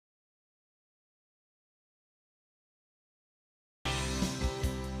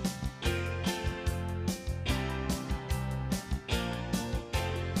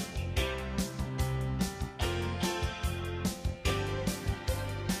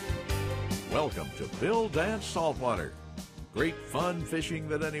Welcome to Bill Dance Saltwater. Great fun fishing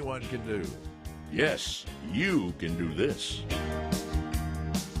that anyone can do. Yes, you can do this.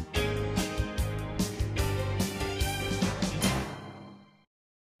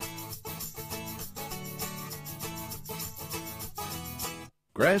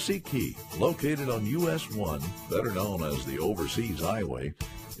 Grassy Key, located on US 1, better known as the Overseas Highway,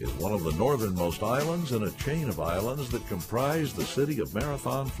 is one of the northernmost islands in a chain of islands that comprise the city of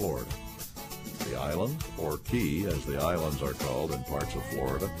Marathon, Florida. The island, or key as the islands are called in parts of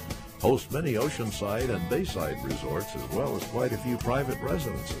Florida, hosts many oceanside and bayside resorts as well as quite a few private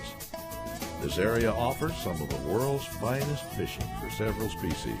residences. This area offers some of the world's finest fishing for several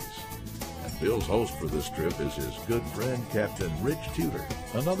species. And Bill's host for this trip is his good friend Captain Tudor,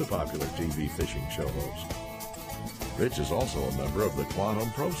 another popular TV fishing show host. Rich is also a member of the Quantum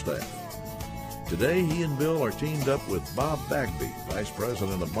Pro staff. Today, he and Bill are teamed up with Bob Bagby, Vice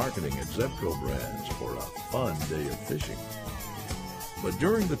President of Marketing at Zebco Brands, for a fun day of fishing. But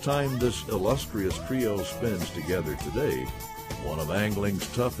during the time this illustrious trio spends together today, one of angling's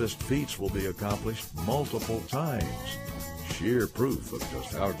toughest feats will be accomplished multiple times. Sheer proof of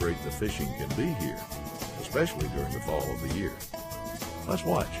just how great the fishing can be here, especially during the fall of the year. Let's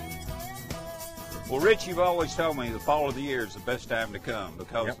watch. Well, Rich, you've always told me the fall of the year is the best time to come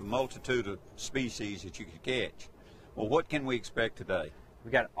because of the multitude of species that you could catch. Well, what can we expect today?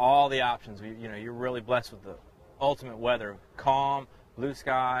 We got all the options. You're really blessed with the ultimate weather: calm, blue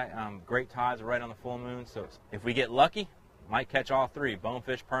sky, great tides right on the full moon. So if we get lucky, might catch all three: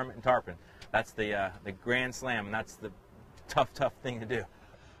 bonefish, permit, and tarpon. That's the grand slam, and that's the tough thing to do.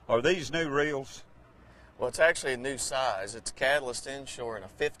 Are these new reels? Well, it's actually a new size. It's Catalyst inshore in a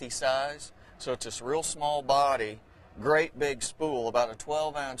 50 size. So it's this real small body, great big spool, about a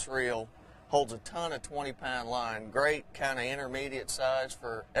 12-ounce reel, holds a ton of 20-pound line, great kind of intermediate size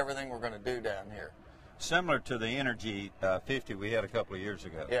for everything we're going to do down here. Similar to the Energy 50 we had a couple of years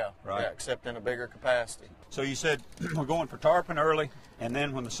ago. Yeah, right? Yeah, except in a bigger capacity. So you said we're going for tarpon early, and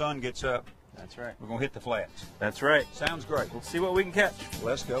then when the sun gets up, that's right, we're going to hit the flats. That's right. Sounds great. We'll see what we can catch.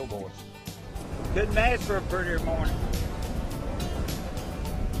 Let's go, boys. Couldn't ask for a prettier morning.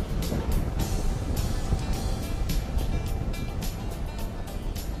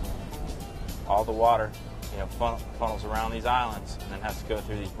 All the water, funnels around these islands and then has to go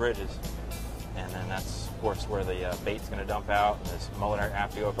through these bridges. And then that's, of course, where the bait's going to dump out. And this mullet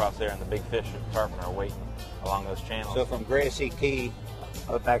have to go across there, and the big fish and tarpon are waiting along those channels. So from Grassy Key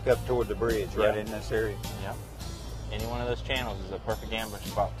back up toward the bridge, right in this area? Yep. Any one of those channels is a perfect ambush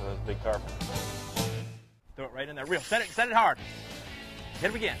spot for those big tarpon. Throw it right in there. Reel. Set it hard. Hit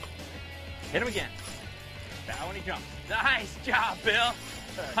him again. Hit him again. Now when he jumps. Nice job, Bill.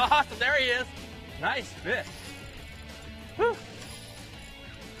 Awesome. There he is. Nice fish. Whew.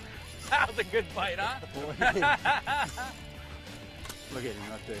 That was a good bite, huh? Look at him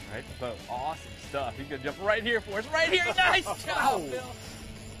right there. Right in the boat. Awesome stuff. He's going to jump right here for us. Right here. Nice job, Bill.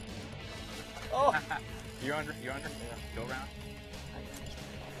 Oh. You're under. Yeah. Go around.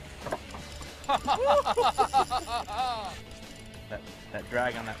 that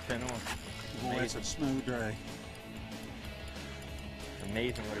drag on that fin oar. Boy, it's a smooth drag.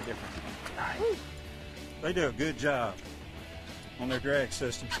 Amazing what a difference. Nice. They do a good job on their drag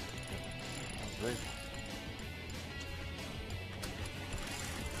system.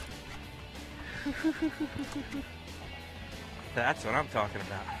 That's what I'm talking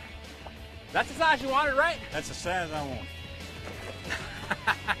about. That's the size you wanted, right? That's the size I want.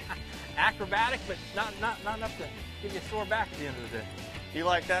 Acrobatic, but not enough to give you a sore back at the end of the day. You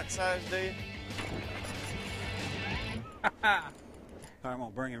like that size, do you? I'm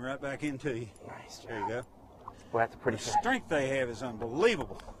going to bring him right back into you. Nice job. There you go. Boy, that's a pretty The strength they have is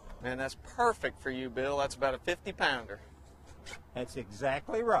unbelievable. Man, that's perfect for you, Bill. That's about a 50-pounder. That's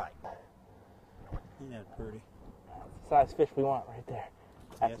exactly right. Isn't that pretty? That's the size fish we want right there.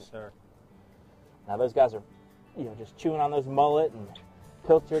 Yes, sir. Now those guys are, just chewing on those mullet and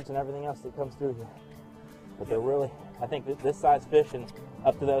pilchards and everything else that comes through here. But they're really, I think that this size fish and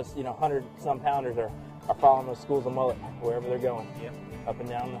up to those, 100-some pounders are following those schools of mullet wherever they're going. Yep. Up and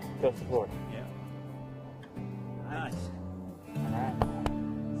down the coast of Florida. Yep. Nice. All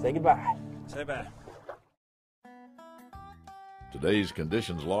right. Say goodbye. Say bye. Today's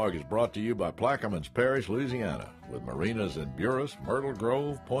conditions log is brought to you by Plaquemines Parish, Louisiana, with marinas in Buras, Myrtle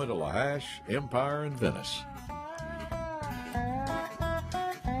Grove, Point de la Hache, Empire, and Venice.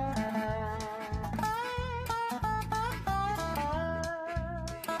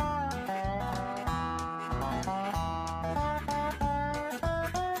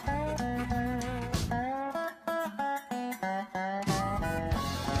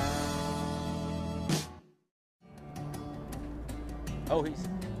 Oh, he's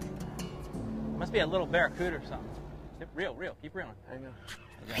must be a little barracuda or something. Reel, keep reeling. I know.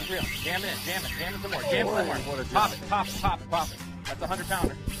 Okay, reel. Jam it in some more, jam it some more. Pop it. That's a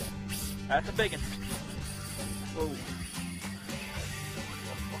 100-pounder. That's a big one. Oh.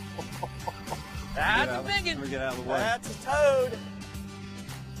 That's a big Let me one. get out of the way. That's a toad.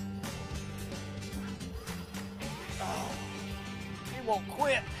 Oh, he won't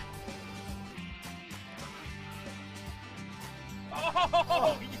quit.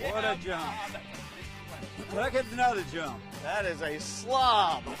 Oh, yeah. What a jump. Look at another jump. That is a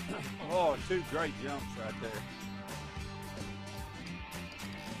slob. Oh, 2 great jumps right there.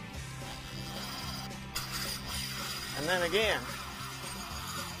 And then again.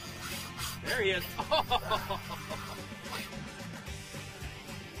 There he is.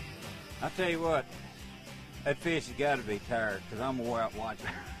 I tell you what, that fish has got to be tired because I'm more out watching.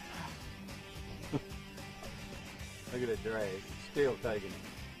 Look at it drag. It's still taking it.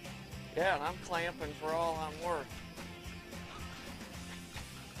 Yeah, and I'm clamping for all I'm worth.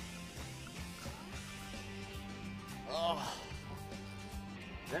 Oh,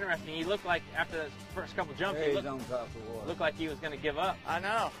 It's interesting. He looked like after the first couple jumps, There he he's looked, on top of the water. looked like he was going to give up. I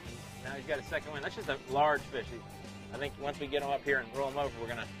know. Now he's got a second win. That's just a large fish. I think once we get him up here and roll him over, we're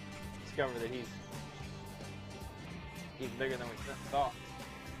going to discover that he's bigger than we thought.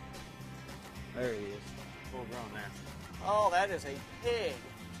 There he is. Full grown there. Oh, that is a pig.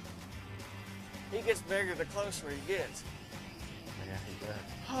 He gets bigger the closer he gets. Yeah, he does.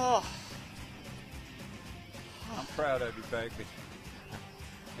 Oh, I'm proud of you, baby.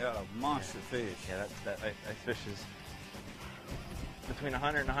 Got a monster fish. Yeah, that fish is between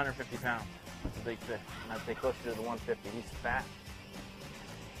 100 and 150 pounds. That's a big fish. And I'd say closer to the 150. He's fat.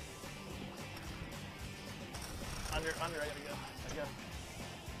 Under, I gotta go.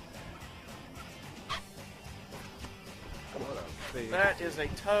 What a fish. that is a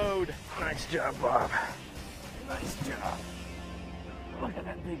toad. Nice job, Bob. Nice job. Look at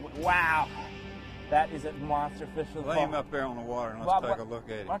that big one. Wow. That is a monster fish for the Lay him up there on the water and let's Bob, take a look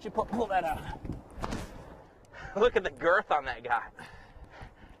at him. Why don't you pull that out? Look at the girth on that guy.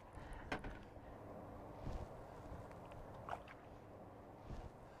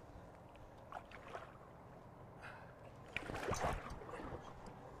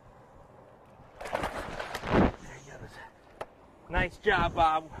 Nice job,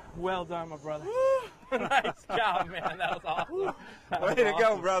 Bob. Well done, my brother. Nice job, man. That was awesome. Way to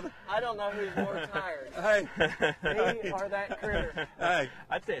go, brother. I don't know who's more tired, Hey. me or that critter. Hey.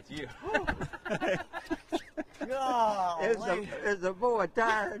 I'd say it's you. Golly. Is the boy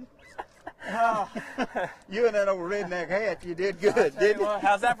tired? Oh, You and that old redneck hat, you did good, tell you didn't you? what,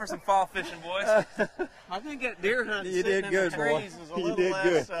 How's that for some fall fishing, boys? I think that deer hunt You sitting did in good, the boy. trees is a You little did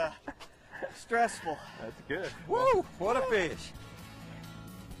less good. stressful. That's good. Woo! What a fish.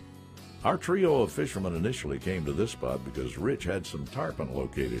 Our trio of fishermen initially came to this spot because Rich had some tarpon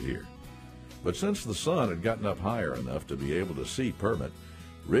located here. But since the sun had gotten up higher enough to be able to see permit,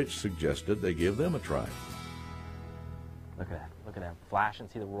 Rich suggested they give them a try. Look at that. Look at that. Flashing.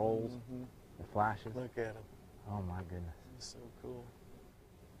 See the rolls? The flashes. Look at him. Oh, my goodness. He's so cool.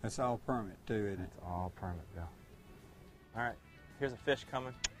 That's all permit too, isn't it? It's all permit, Bill. All right. Here's a fish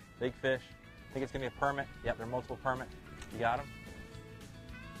coming. Big fish. Think it's going to be a permit? Yep, there are multiple permit. You got him?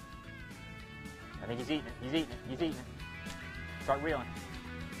 I think he's eating it. He's eating it. He's eating it. Start reeling.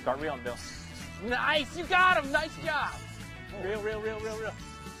 Start reeling, Bill. Nice. You got him. Nice job. Reel, reel, reel, reel, reel.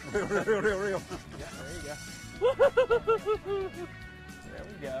 Real. Yeah, there you go. There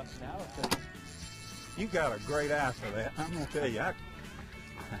we go. Now it's good. You got a great eye for that. I'm gonna tell you,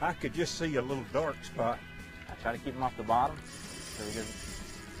 I could just see a little dark spot. I try to keep them off the bottom so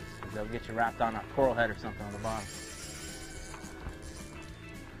they'll get you wrapped on a coral head or something on the bottom.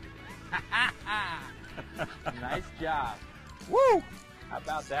 Nice job. Woo! How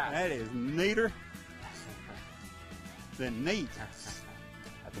about that? That is neater than neat.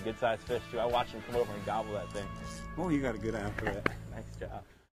 That's a good sized fish too. I watched him come over and gobble that thing. Oh, you got a good eye for that. Nice job.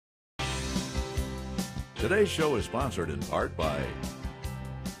 Today's show is sponsored in part by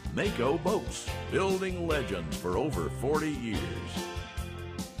Mako Boats, building legends for over 40 years.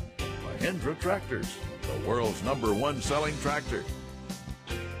 By Hendra Tractors, the world's #1 selling tractor.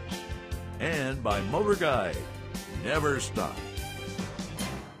 And by Motor Guide, never stop.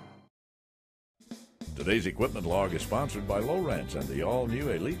 Today's equipment log is sponsored by Lowrance and the all-new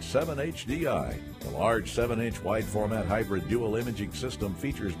Elite 7 HDI. The large 7-inch wide-format hybrid dual imaging system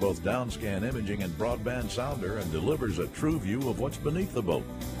features both downscan imaging and broadband sounder and delivers a true view of what's beneath the boat.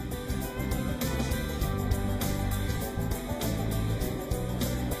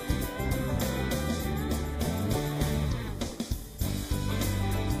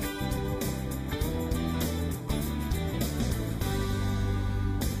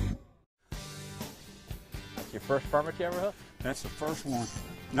 first permit you ever hooked? That's the first one.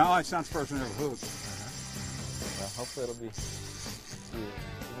 No, it's not the first one ever hooked. Well, hopefully it'll be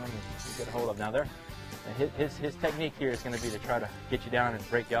one you get a hold of. Now there, his technique here is going to be to try to get you down and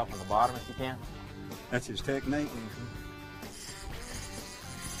break you off on the bottom if you can. That's his technique.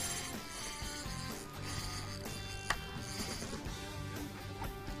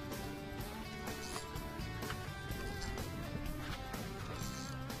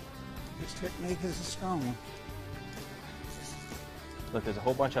 His technique is a strong one. Look, there's a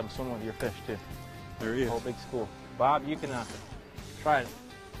whole bunch of them swimming with your fish too. There is. A whole big school. Bob, you can try to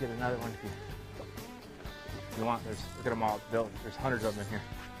get another one if you want. Look at them all. There's hundreds of them in here.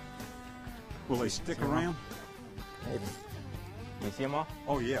 Will they stick around? Maybe. You see them all?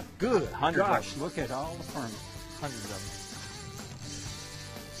 Oh yeah. Good. Hundreds Gosh, of them. look at all the permits. Hundreds of them.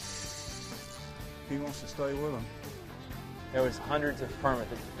 He wants to stay with them. There was hundreds of permits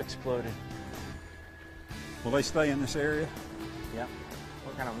that exploded. Will they stay in this area? Yep.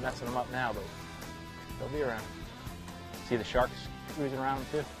 We're kind of messing them up now, but they'll be around. See the sharks cruising around them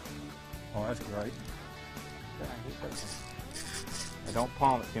too? Oh, that's great. Now don't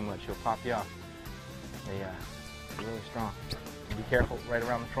palm it too much, he'll pop you off. They're really strong. And be careful right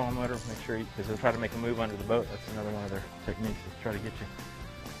around the trolling motor, make sure because they'll try to make a move under the boat. That's another one of their techniques to try to get you.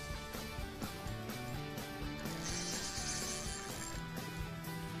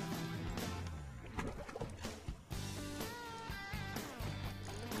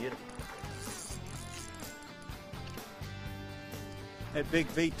 Beautiful. That big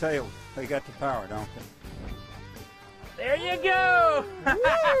V-tail, they got the power, don't they? There you go!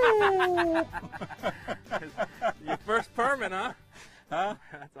 Your first permit, huh? Huh?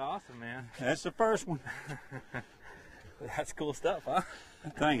 That's awesome, man. That's the first one. That's cool stuff, huh?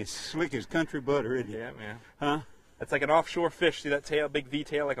 That thing is slick as country butter, isn't it? Yeah, man. Huh? It's like an offshore fish. See that tail, big V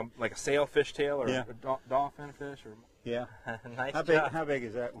tail, like a sailfish tail, or Yeah. a dolphin fish, or Yeah. nice How job. big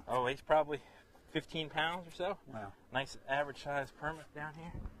is that one? Oh, he's probably 15 pounds or so. Wow. Nice average size permit down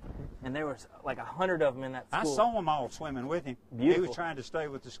here. And there was like 100 of them in that I school. saw them all swimming with him. Beautiful. He was trying to stay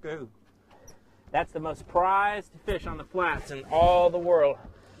with the school. That's the most prized fish on the flats in all the world.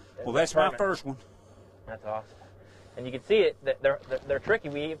 Well, that's my first one. That's awesome. And you can see it. They're tricky.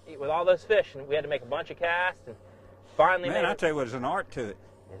 With all those fish, and we had to make a bunch of casts, and finally Man, made I it. tell you what, there's an art to it.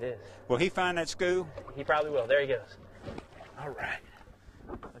 It is. Will he find that school? He probably will. There he goes. All right.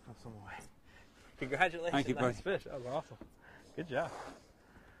 There comes some away. Congratulations. Thank you, buddy. Nice fish. That was awesome. Good job.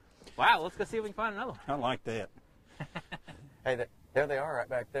 Wow, let's go see if we can find another one. I like that. Hey, there they are right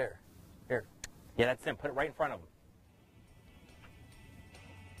back there. Here. Yeah, that's him. Put it right in front of him.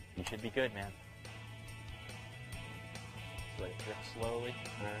 You should be good, man. Just let it drip slowly.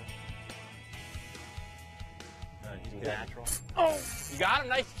 He's natural. Oh, you got him.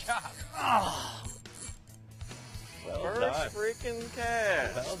 Nice job. Oh. Well First done. freaking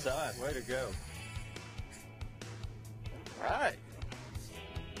catch. Well done. Way to go. Right.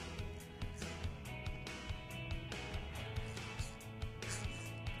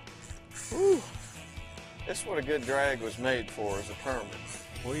 Whew. This is what a good drag was made for, as a permit.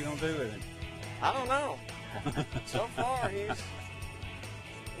 What are you going to do with him? I don't know. So far, he's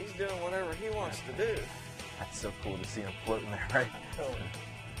doing whatever he wants to do. That's so cool to see him floating there, right?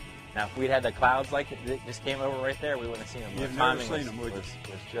 Now, if we'd had the clouds like it just came over right there, we wouldn't have seen him. You've The never timing seen was, him, would you?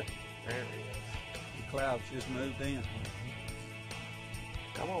 was just there he is. The clouds just moved in.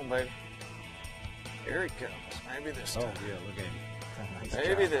 Come on, baby. Here he comes. Maybe this time. yeah, look at him. Nice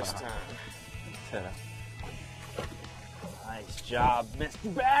Maybe job, this Bob. time. Nice job,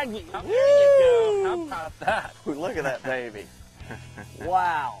 Mr. Baggy. There you go. How about that? Ooh, look at that baby.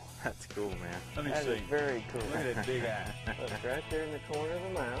 Wow. That's cool, man. Let me That see. is very cool. Look at that big eye. Look, right there in the corner of the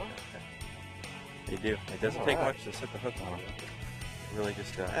mouth. You do. It doesn't All take right. much to set the hook on him. Really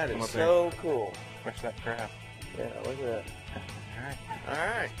just That come is up there so cool. and push that crab. Yeah, look at that. All right. All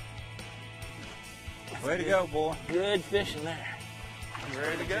right. Way to go, boy. Good fishing there. You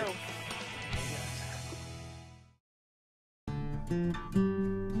ready to go?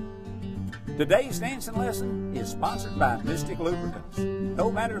 Today's dancing lesson is sponsored by Mystic Lubricants.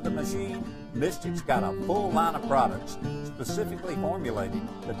 No matter the machine, Mystic's got a full line of products specifically formulated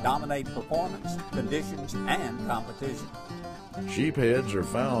to dominate performance, conditions, and competition. Sheepheads are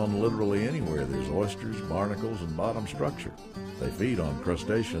found literally anywhere there's oysters, barnacles, and bottom structure. They feed on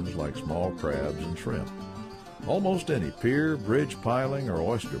crustaceans like small crabs and shrimp. Almost any pier, bridge piling, or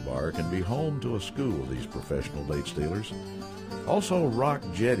oyster bar can be home to a school of these professional bait stealers. Also, rock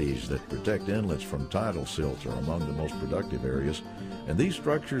jetties that protect inlets from tidal silts are among the most productive areas, and these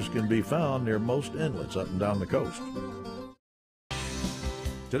structures can be found near most inlets up and down the coast.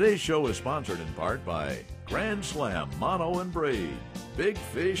 Today's show is sponsored in part by Grand Slam mono and braid. Big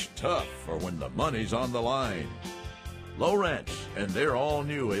fish tough for when the money's on the line. Lowrance and their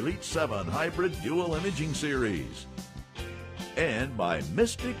all-new Elite 7 Hybrid Dual Imaging Series. And by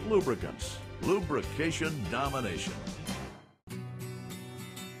Mystic Lubricants, lubrication domination.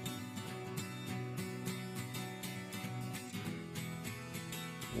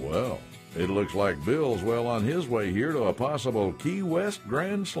 Well, it looks like Bill's well on his way here to a possible Key West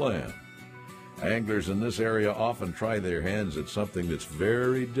Grand Slam. Anglers in this area often try their hands at something that's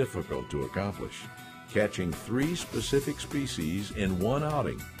very difficult to accomplish, catching 3 specific species in one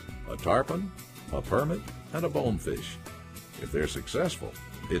outing: a tarpon, a permit, and a bonefish. If they're successful,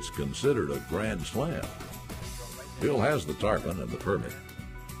 it's considered a Grand Slam. Bill has the tarpon and the permit.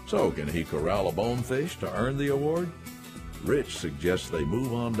 So can he corral a bonefish to earn the award? Rich suggests they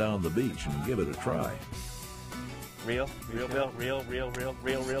move on down the beach and give it a try. Reel, Bill, reel.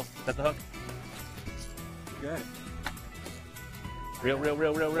 Set the hook. Got it. Reel.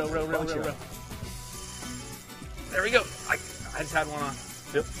 There we go. I just had one on.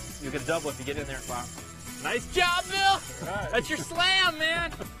 Bill, you get a double if you get in there, Bob. Nice job, Bill. Right. That's your slam,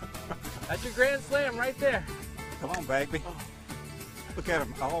 man. That's your Grand Slam right there. Come on, baby. Look at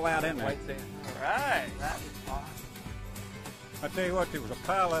them all out in there. White sand. All right. That's awesome. I tell you what, there was a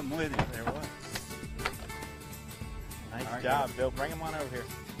pile of them with him. There was. Nice All right, job, good. Bill. Bring him on over here.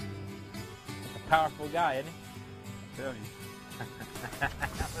 A powerful guy, isn't he? I tell you.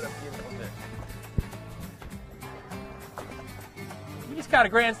 What a beautiful day. You just got a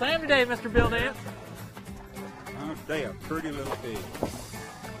Grand Slam today, Mr. Bill Dance. Oh, they are pretty little fish.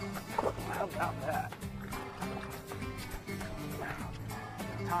 How about that?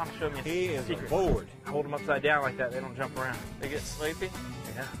 Tom showed me a He is secret. aboard. Hold them upside down like that. They don't jump around. They get sleepy?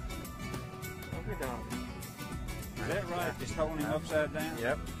 Yeah. What are we doing? Is that right? Just holding him upside down?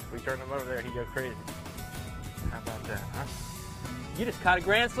 Yep. We turn him over there, he'd go crazy. How about that, huh? You just caught a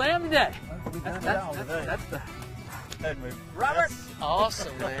Grand Slam today. That's the Robert. That's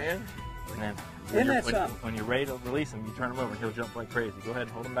awesome, man. And then Isn't that something? when you're ready to release him, you turn him over and he'll jump like crazy. Go ahead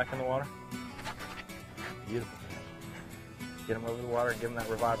and hold him back in the water. Beautiful. Get him over the water and give him that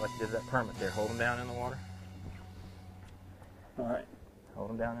revive like you did that permit there. Hold him down in the water. All right. Hold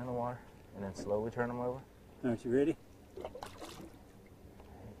him down in the water and then slowly turn him over. Aren't you ready? There you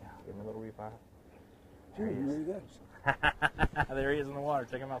go. Give him a little revive. There he goes. There he is in the water.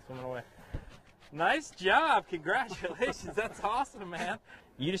 Take him out swimming away. Nice job. Congratulations. That's awesome, man.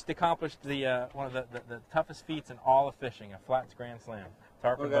 You just accomplished the one of the toughest feats in all of fishing, a flats Grand Slam.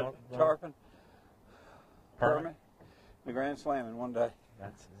 Tarpon, We got tarpon, permit. permit, the Grand Slam in one day.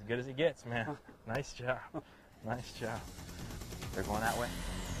 That's as good as it gets, man. Nice job. Nice job. They're going that way.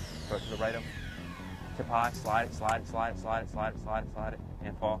 Go to the right of them. Tip high, slide it,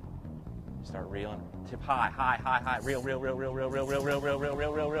 and fall. Start reeling. Tip high. Reel.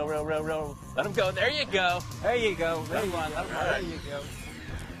 Let him go. There you go. There you go. Let him run. There you go.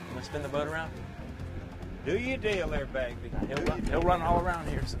 I'm gonna spin the boat around. Do your deal there, baby. He'll run all around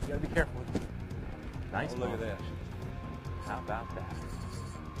here, so you gotta be careful with him. Nice. Oh, look at boat. that. How about that?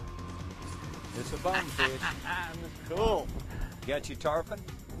 It's a bonefish. Cool. You got your tarpon?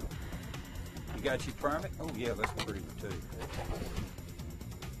 You got your permit? Oh, yeah, that's a pretty one,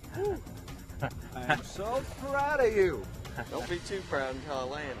 too. I'm so proud of you. Don't be too proud until I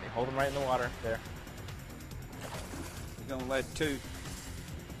land him. Hold him right in the water. There. We're going to let two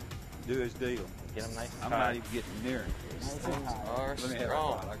do his deal. Get him nice and I'm tight. not even getting near him. These things are Let me have a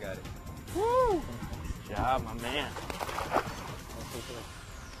strong. shot. I got it. Woo! Good job, my man.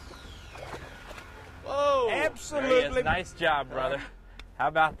 Whoa! There he Absolutely. is. Nice job, brother. How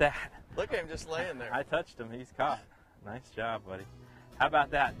about that? Look at him just laying there. I touched him. He's caught. Nice job, buddy. How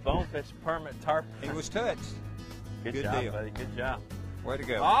about that? Bonefish, permit, tarp. He was touched. Good Good job, deal. buddy. Good job. Way to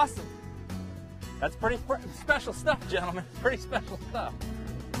go. Awesome. That's pretty special stuff, gentlemen. Pretty special stuff.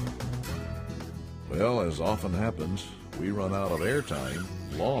 Well, as often happens, we run out of airtime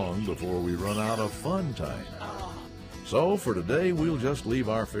long before we run out of fun time. So for today, we'll just leave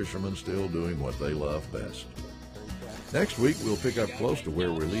our fishermen still doing what they love best. Next week, we'll pick up close to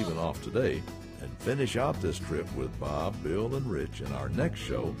where we're leaving off today and finish out this trip with Bob, Bill, and Rich in our next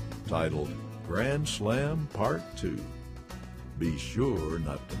show titled Grand Slam Part 2. Be sure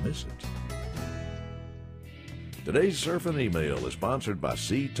not to miss it. Today's Surfing Email is sponsored by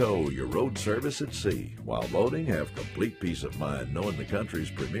Sea Tow, your road service at sea. While boating, have complete peace of mind knowing the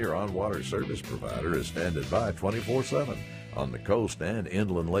country's premier on-water service provider is standing by 24/7 on the coast and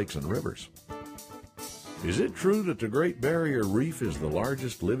inland lakes and rivers. Is it true that the Great Barrier Reef is the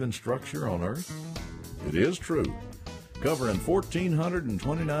largest living structure on Earth? It is true. Covering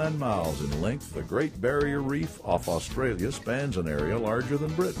 1,429 miles in length, the Great Barrier Reef off Australia spans an area larger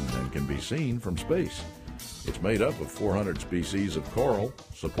than Britain and can be seen from space. It's made up of 400 species of coral,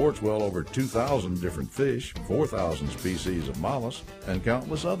 supports well over 2,000 different fish, 4,000 species of mollusks, and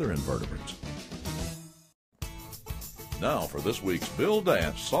countless other invertebrates. Now for this week's Bill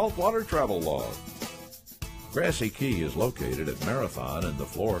Dance Saltwater Travel Log. Grassy Key is located at Marathon in the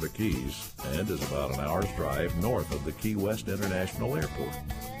Florida Keys and is about an hour's drive north of the Key West International Airport.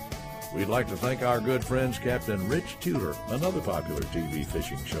 We'd like to thank our good friends Captain Rich Tudor, another popular TV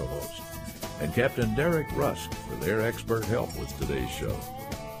fishing show host, and Captain Derek Rusk for their expert help with today's show.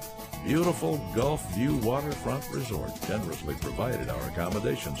 Beautiful Gulf View Waterfront Resort generously provided our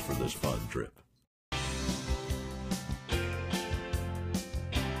accommodations for this fun trip.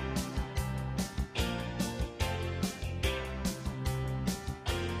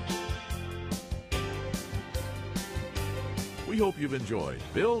 We hope you've enjoyed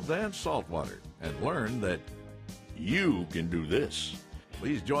Bill Dance Saltwater and learned that you can do this.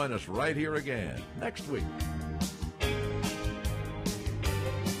 Please join us right here again next week.